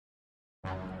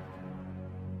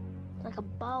like a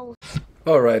boss.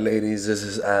 All right, ladies, this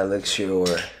is Alex, your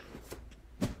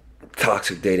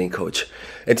toxic dating coach.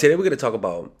 And today we're going to talk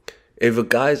about if a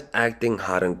guy's acting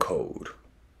hot and cold,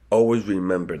 always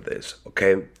remember this,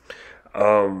 okay?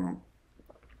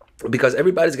 Because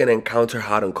everybody's going to encounter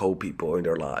hot and cold people in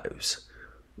their lives,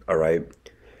 all right?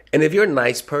 And if you're a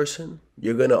nice person,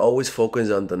 you're going to always focus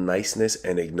on the niceness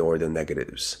and ignore the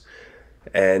negatives.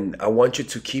 And I want you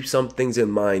to keep some things in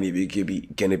mind if you're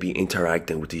going to be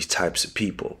interacting with these types of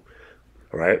people.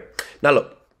 All right. Now,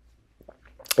 look,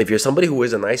 if you're somebody who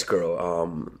is a nice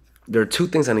girl, there are two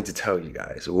things I need to tell you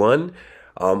guys. One,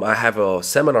 I have a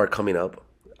seminar coming up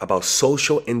about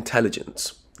social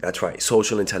intelligence. That's right,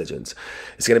 social intelligence.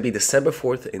 It's going to be December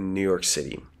 4th in New York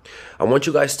City. I want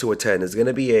you guys to attend. It's going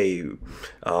to be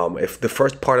if the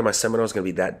first part of my seminar is going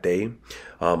to be that day,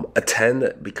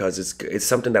 attend because it's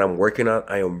something that I'm working on.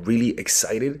 I am really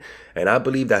excited. And I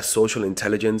believe that social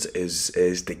intelligence is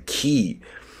the key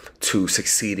to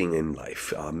succeeding in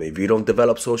life. If you don't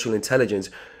develop social intelligence,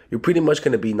 you're pretty much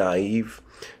going to be naive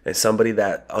and somebody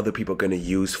that other people are going to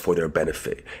use for their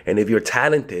benefit. And if you're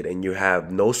talented and you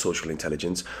have no social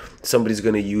intelligence, somebody's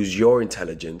going to use your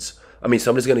intelligence.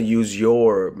 Somebody's going to use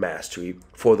your mastery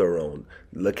for their own.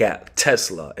 Look at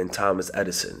Tesla and Thomas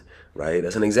Edison, right?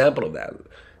 That's an example of that.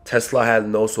 Tesla had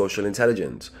no social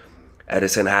intelligence.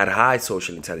 Edison had high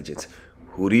social intelligence.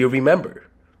 Who do you remember?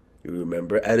 You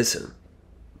remember Edison.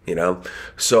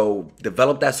 So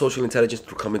develop that social intelligence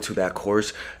through coming to that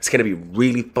course. It's going to be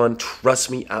really fun.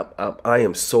 Trust me, I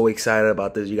am so excited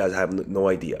about this. You guys have no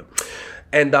idea.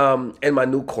 And my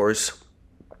new course,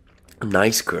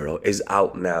 Nice Girl, is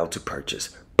out now to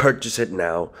purchase. Purchase it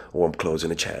now or I'm closing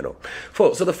the channel.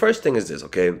 So the first thing is this,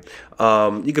 okay?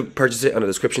 You can purchase it under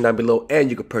the description down below, and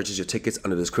you can purchase your tickets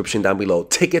under the description down below.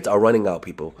 Tickets are running out,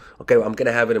 people. Okay, I'm going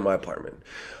to have it in my apartment.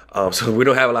 So we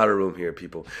don't have a lot of room here,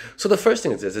 people. So the first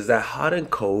thing is this, is that hot and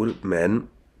cold men,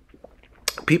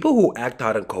 people who act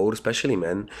hot and cold, especially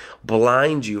men,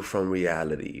 blind you from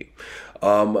reality.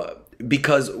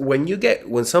 Because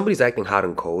when somebody's acting hot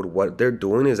and cold, what they're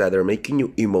doing is that they're making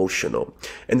you emotional.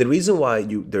 And the reason why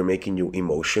they're making you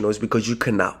emotional is because you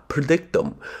cannot predict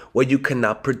them. What you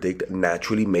cannot predict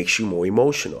naturally makes you more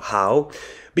emotional. How?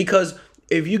 Because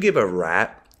if you give a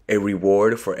rat a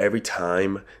reward for every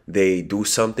time they do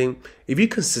something, if you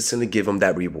consistently give them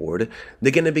that reward,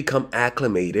 they're going to become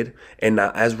acclimated and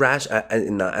not as rash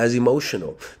and not as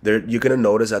emotional. You're going to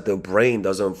notice that the brain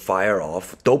doesn't fire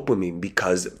off dopamine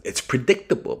because it's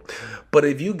predictable. But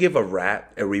if you give a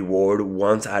rat a reward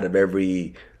once out of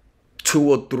every 2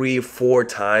 or 3 or 4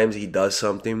 times he does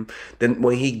something, then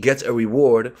when he gets a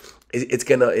reward, he's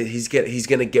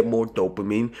gonna get more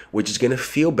dopamine, which is gonna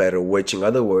feel better, which in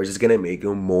other words is gonna make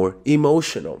him more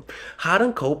emotional. Hot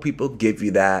and cold people give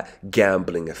you that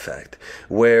gambling effect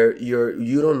where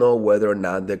you don't know whether or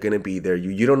not they're gonna be there.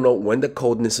 You don't know when the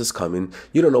coldness is coming.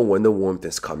 You don't know when the warmth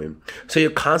is coming. So you're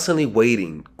constantly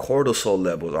waiting. Cortisol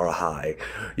levels are high.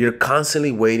 You're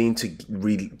constantly waiting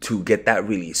to get that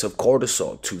release of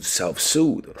cortisol to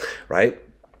self-soothe, right?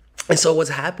 And so what's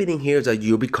happening here is that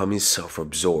you're becoming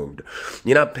self-absorbed.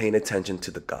 You're not paying attention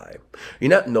to the guy.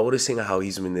 You're not noticing how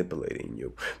he's manipulating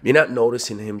you. You're not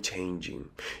noticing him changing.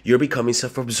 You're becoming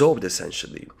self-absorbed,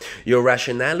 essentially. Your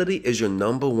rationality is your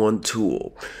number one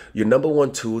tool. Your number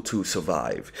one tool to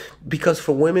survive. Because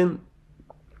for women,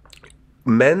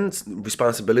 men's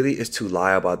responsibility is to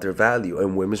lie about their value,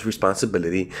 and women's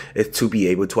responsibility is to be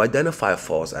able to identify a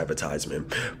false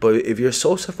advertisement. But if you're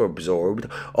so self-absorbed,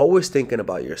 always thinking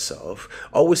about yourself,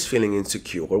 always feeling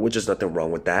insecure, which is nothing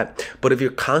wrong with that, but if you're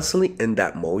constantly in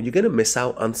that mode, you're going to miss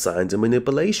out on signs of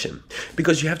manipulation.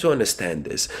 Because you have to understand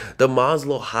this. The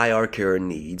Maslow hierarchy of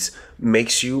needs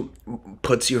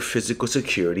puts your physical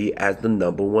security as the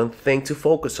number one thing to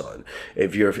focus on.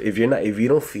 If you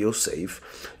don't feel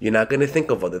safe, you're not going to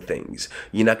think of other things.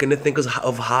 You're not going to think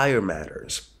of higher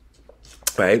matters,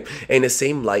 right? In the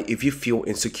same light, if you feel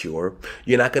insecure,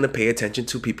 you're not going to pay attention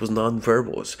to people's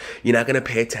nonverbals. You're not going to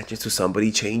pay attention to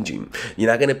somebody changing.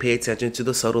 You're not going to pay attention to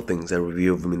the subtle things that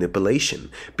reveal manipulation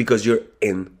because you're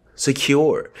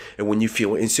insecure. And when you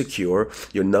feel insecure,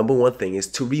 your number one thing is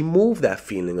to remove that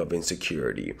feeling of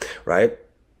insecurity, right?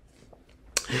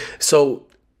 So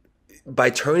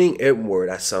by turning inward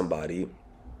at somebody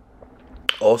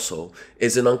also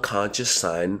is an unconscious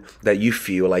sign that you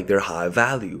feel like they're high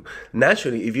value.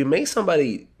 Naturally, if you make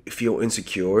somebody feel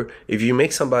insecure, if you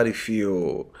make somebody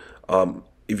feel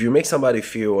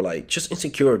like just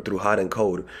insecure through hot and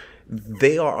cold,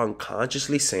 they are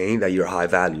unconsciously saying that you're high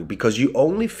value because you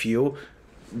only feel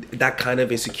that kind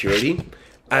of insecurity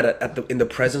in the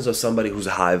presence of somebody who's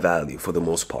high value for the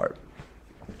most part.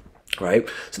 right?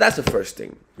 So that's the first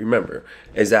thing. Remember,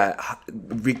 is that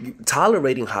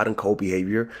tolerating hot and cold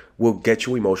behavior will get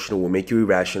you emotional, will make you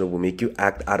irrational, will make you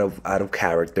act out of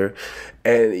character,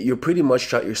 and you pretty much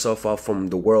shut yourself off from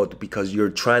the world because you're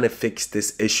trying to fix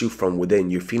this issue from within.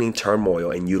 You're feeling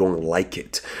turmoil and you don't like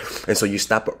it, and so you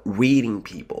stop reading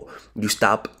people, you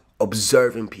stop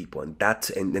observing people, and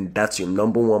that's your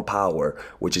number one power,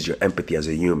 which is your empathy as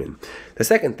a human. The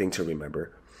second thing to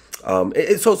remember,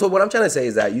 so what I'm trying to say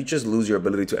is that you just lose your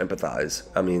ability to empathize.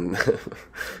 I mean,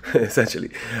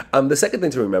 essentially. The second thing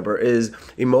to remember is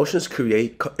emotions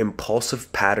create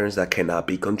impulsive patterns that cannot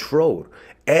be controlled.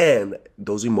 And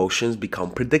those emotions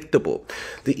become predictable.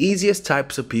 The easiest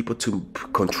types of people to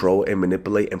control and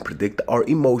manipulate and predict are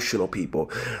emotional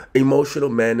people. Emotional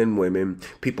men and women,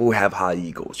 people who have high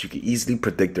egos. You can easily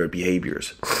predict their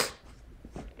behaviors.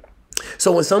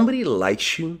 So when somebody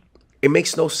likes you, it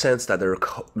makes no sense that they're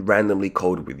randomly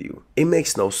cold with you. It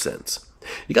makes no sense.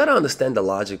 You gotta understand the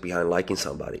logic behind liking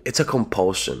somebody. It's a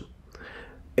compulsion.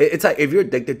 It's like if you're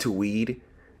addicted to weed,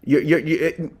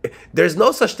 there's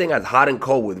no such thing as hot and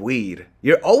cold with weed.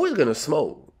 You're always gonna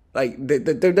smoke. Like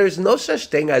there's no such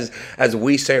thing as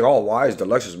we saying, oh, why is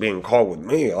Delexus being cold with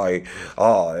me? Like,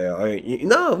 oh, yeah,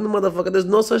 no, motherfucker. There's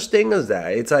no such thing as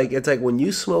that. It's like when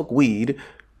you smoke weed,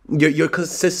 you're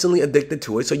consistently addicted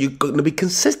to it, so you're gonna be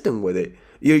consistent with it.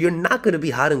 You're not gonna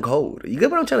be hot and cold. You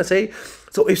get what I'm trying to say?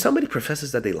 So if somebody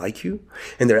professes that they like you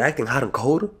and they're acting hot and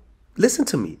cold, listen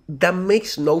to me. That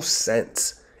makes no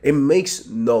sense. It makes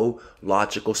no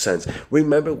logical sense.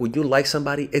 Remember, when you like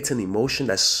somebody, it's an emotion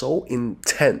that's so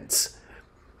intense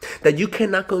that you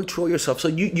cannot control yourself. So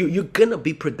you're gonna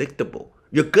be predictable.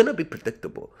 You're gonna be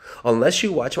predictable. Unless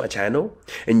you watch my channel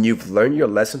and you've learned your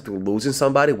lesson through losing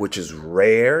somebody, which is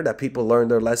rare that people learn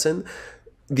their lesson,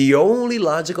 the only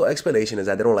logical explanation is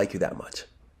that they don't like you that much.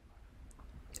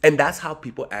 And that's how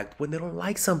people act when they don't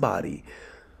like somebody.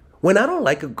 When I don't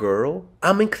like a girl,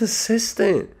 I'm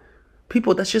inconsistent.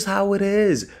 People, that's just how it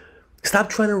is. Stop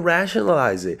trying to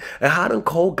rationalize it. A hot and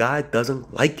cold guy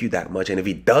doesn't like you that much. And if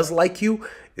he does like you,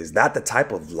 is that the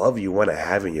type of love you want to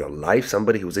have in your life?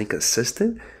 Somebody who's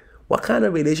inconsistent? What kind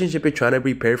of relationship you're trying to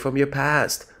repair from your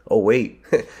past? Oh, wait.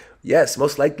 Yes,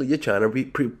 most likely you're trying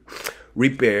to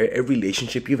repair a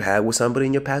relationship you've had with somebody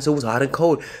in your past who was hot and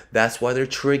cold. That's why they're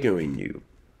triggering you.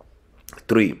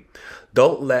 3,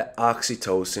 don't let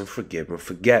oxytocin forgive and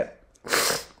forget.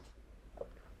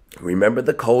 Remember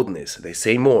the coldness. They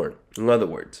say more. In other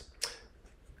words,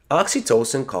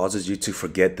 oxytocin causes you to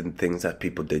forget the things that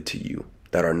people did to you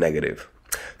that are negative.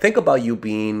 Think about you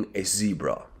being a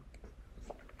zebra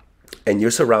and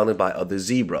you're surrounded by other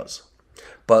zebras,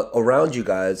 but around you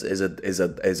guys is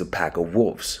a pack of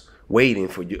wolves waiting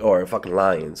for you, or fucking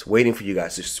lions waiting for you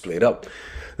guys to split up.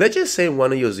 Let's just say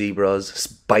one of your zebras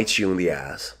bites you in the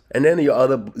ass and then your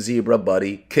other zebra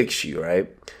buddy kicks you,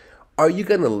 right? Are you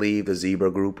gonna leave the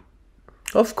zebra group?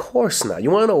 Of course not.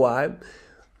 You wanna know why?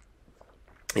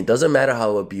 It doesn't matter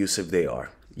how abusive they are.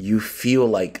 You feel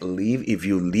like if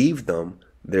you leave them,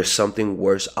 there's something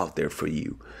worse out there for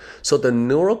you. So the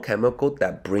neurochemical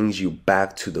that brings you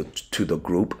back to the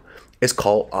group is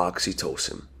called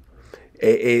oxytocin.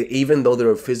 Even though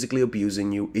they're physically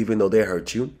abusing you, even though they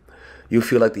hurt you, you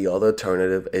feel like the other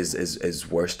alternative is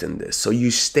worse than this. So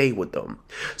you stay with them.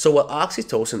 So what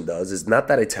oxytocin does is not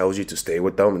that it tells you to stay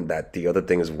with them and that the other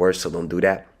thing is worse, so don't do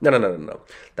that. No.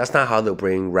 That's not how the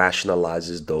brain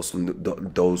rationalizes those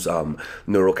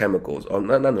neurochemicals. Or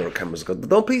not neurochemicals.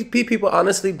 Don't please people,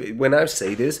 honestly, when I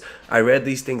say this, I read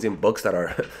these things in books that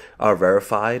are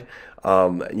verified.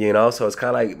 So it's kind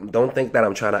of like, don't think that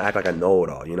I'm trying to act like I know it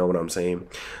all. You know what I'm saying?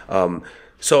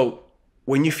 So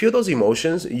when you feel those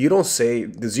emotions, you don't say,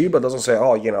 the zebra doesn't say,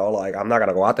 oh, like, I'm not going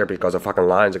to go out there because the fucking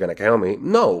lions are going to kill me.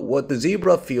 No, what the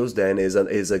zebra feels then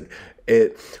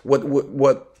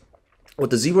what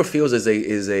the zebra feels is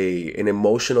an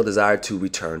emotional desire to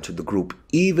return to the group,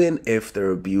 even if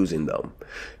they're abusing them.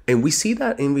 And we see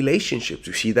that in relationships.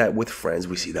 We see that with friends.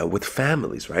 We see that with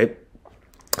families, right?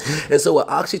 And so what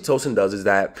oxytocin does is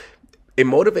that it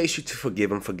motivates you to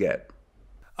forgive and forget.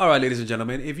 All right, ladies and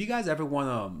gentlemen, if you guys ever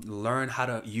want to learn how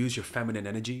to use your feminine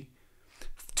energy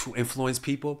to influence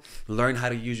people, learn how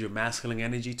to use your masculine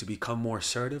energy to become more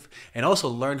assertive, and also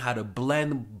learn how to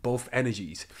blend both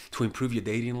energies to improve your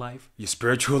dating life, your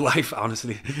spiritual life,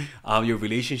 honestly, your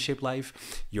relationship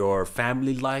life, your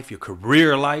family life, your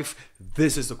career life,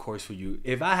 this is the course for you.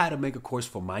 If I had to make a course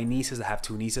for my nieces, I have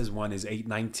 2 nieces. One is 8,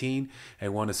 19,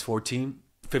 and one is 14,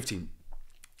 15.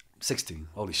 16.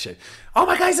 Holy shit. Oh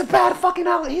my God, he's a bad fucking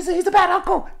uncle. He's a bad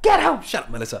uncle. Get him. Shut up,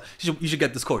 Melissa. You should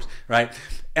get this course, right?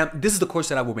 And this is the course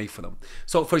that I will make for them.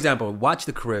 So, for example, watch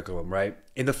the curriculum, right?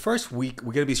 In the first week,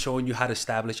 we're going to be showing you how to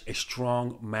establish a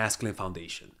strong masculine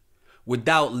foundation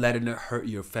without letting it hurt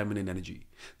your feminine energy.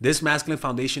 This masculine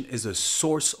foundation is a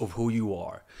source of who you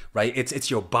are, right?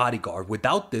 It's your bodyguard.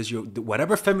 Without this,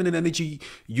 whatever feminine energy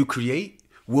you create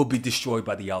will be destroyed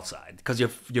by the outside, because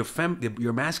your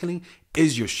masculine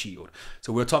is your shield.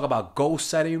 So we'll talk about goal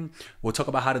setting. We'll talk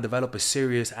about how to develop a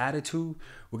serious attitude.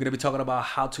 We're going to be talking about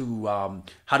how to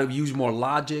use more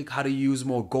logic, how to use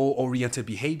more goal-oriented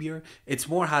behavior. It's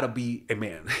more how to be a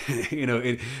man.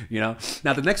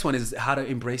 Now the next one is how to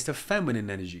embrace the feminine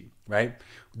energy, right?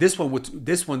 This one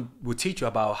would teach you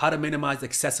about how to minimize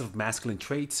excessive masculine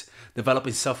traits,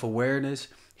 developing self-awareness,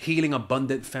 healing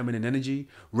abundant feminine energy,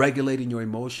 regulating your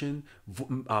emotion,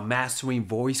 mastering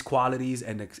voice qualities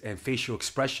and facial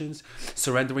expressions,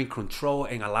 surrendering control,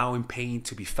 and allowing pain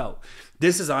to be felt.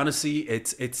 This is honestly,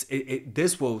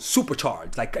 this will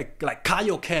supercharge, like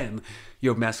Kaioken,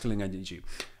 your masculine energy.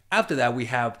 After that, we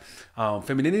have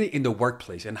femininity in the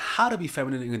workplace, and how to be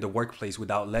feminine in the workplace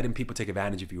without letting people take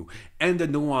advantage of you, and the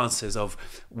nuances of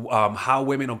how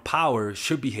women on power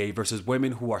should behave versus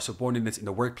women who are subordinates in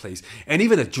the workplace, and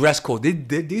even the dress code.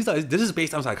 This is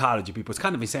based on psychology, people. It's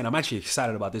kind of insane. I'm actually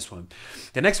excited about this one.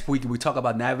 The next week, we talk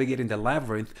about navigating the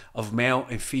labyrinth of male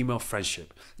and female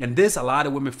friendship, and this a lot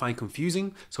of women find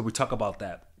confusing, so we talk about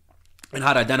that. And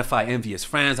how to identify envious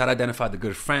friends, how to identify the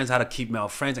good friends, how to keep male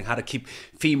friends, and how to keep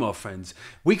female friends.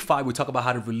 Week 5, we talk about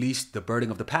how to release the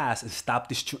burden of the past and stop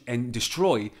and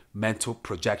destroy mental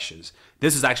projections.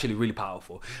 This is actually really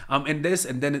powerful. And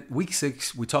then week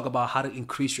 6, we talk about how to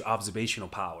increase your observational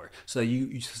power so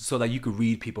that you could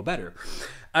read people better.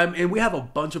 And we have a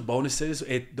bunch of bonuses.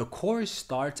 The course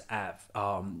starts at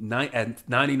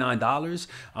 $99,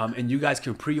 and you guys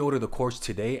can pre-order the course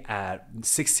today at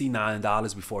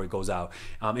 $69 before it goes out.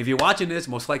 If you're watching this,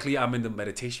 most likely I'm in the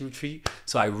meditation retreat,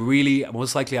 so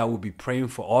most likely I will be praying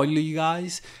for all of you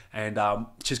guys. And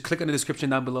just click on the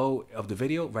description down below of the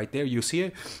video. Right there, you'll see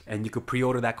it, and you could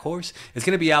pre-order that course. It's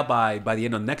gonna be out by the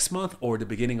end of next month or the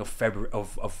beginning of February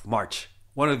of March.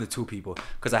 One of the two, people,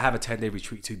 because I have a 10-day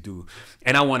retreat to do,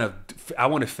 and I want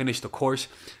to finish the course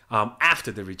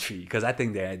after the retreat, because I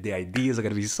think the ideas are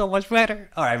gonna be so much better.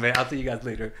 All right, man. I'll see you guys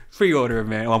later. Pre-order,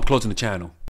 man. I'm closing the channel.